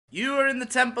You are in the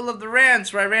Temple of the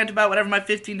Rants, where I rant about whatever my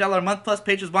 $15 a month plus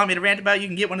patrons want me to rant about. You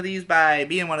can get one of these by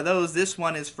being one of those. This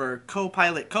one is for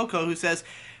co-pilot Coco, who says,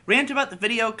 rant about the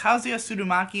video Kazuya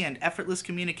Tsurumaki and Effortless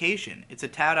Communication. It's a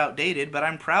tad outdated, but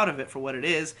I'm proud of it for what it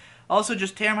is. Also,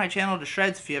 just tear my channel to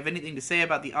shreds if you have anything to say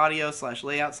about the audio slash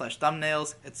layout slash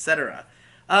thumbnails, etc.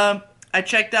 I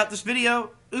checked out this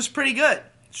video. It was pretty good.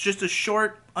 It's just a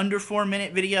short, under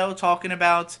 4-minute video talking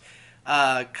about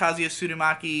Kazuya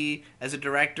Tsurumaki as a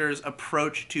director's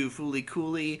approach to Fooly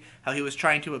Cooly, how he was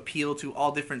trying to appeal to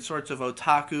all different sorts of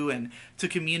otaku and to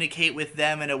communicate with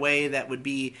them in a way that would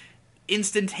be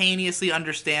instantaneously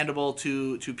understandable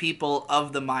to people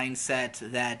of the mindset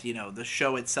that, you know, the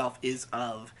show itself is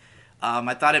of.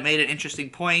 I thought it made an interesting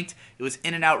point. It was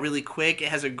in and out really quick. It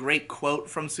has a great quote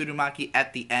from Tsurumaki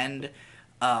at the end.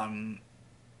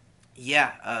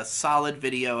 Yeah, a solid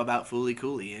video about Fooly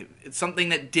Cooly. It's something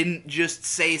that didn't just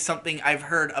say something I've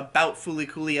heard about Fooly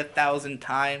Cooly 1,000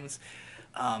 times.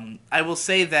 I will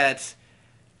say that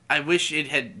I wish it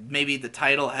had, maybe the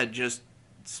title had just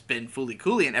been Fooly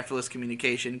Cooly and Effortless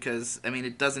Communication, because, I mean,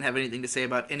 it doesn't have anything to say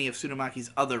about any of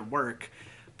Tsurumaki's other work.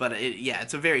 But, yeah,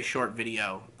 it's a very short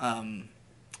video. I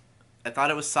thought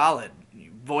it was solid.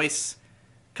 Voice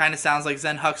kind of sounds like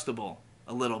Zen Huxtable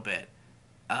a little bit.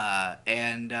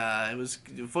 It was,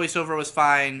 voiceover was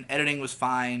fine, editing was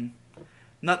fine,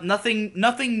 nothing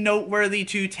noteworthy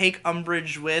to take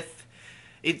umbrage with.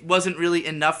 It wasn't really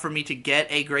enough for me to get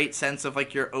a great sense of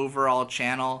like your overall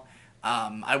channel.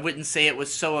 I wouldn't say it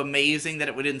was so amazing that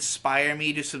it would inspire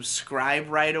me to subscribe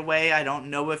right away. I don't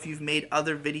know if you've made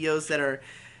other videos that are,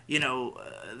 you know,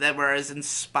 that were as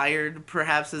inspired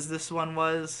perhaps as this one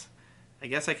was. I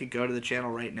guess I could go to the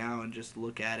channel right now and just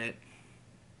look at it.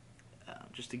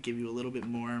 Just to give you a little bit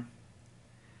more.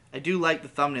 I do like the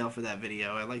thumbnail for that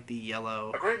video. I like the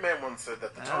yellow. A great man once said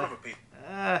that the tone of a piece.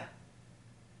 Alright,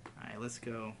 let's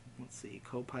go. Let's see.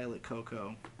 Co-pilot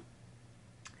Coco.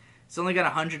 It's only got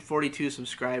 142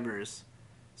 subscribers.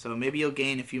 So maybe you'll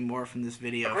gain a few more from this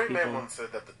video. A great man once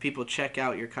said that people check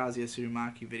out your Kazuya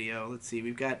Tsurumaki video. Let's see.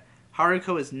 We've got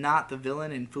Haruko is not the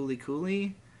villain in Fooly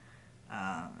Cooly.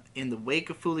 In the wake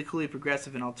of Fooly Cooly,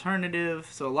 progressive and alternative.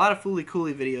 So a lot of Fooly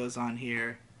Cooly videos on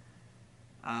here.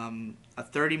 A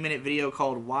 30-minute video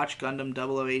called Watch Gundam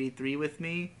 0083 with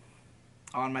me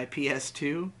on my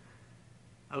PS2.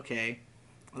 Okay.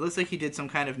 It looks like he did some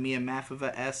kind of Mia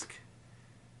Mafuva-esque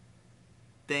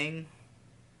thing.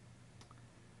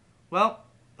 Well,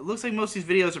 it looks like most of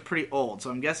these videos are pretty old, so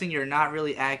I'm guessing you're not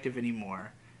really active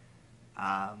anymore.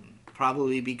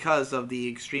 Probably because of the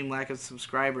extreme lack of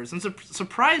subscribers. I'm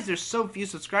surprised there's so few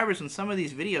subscribers when some of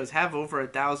these videos have over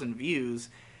 1,000 views.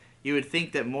 You would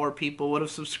think that more people would have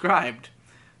subscribed.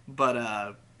 But,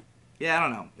 yeah, I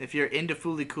don't know. If you're into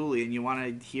Fooly Cooly and you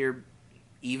want to hear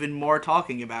even more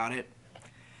talking about it,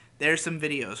 there's some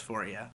videos for you.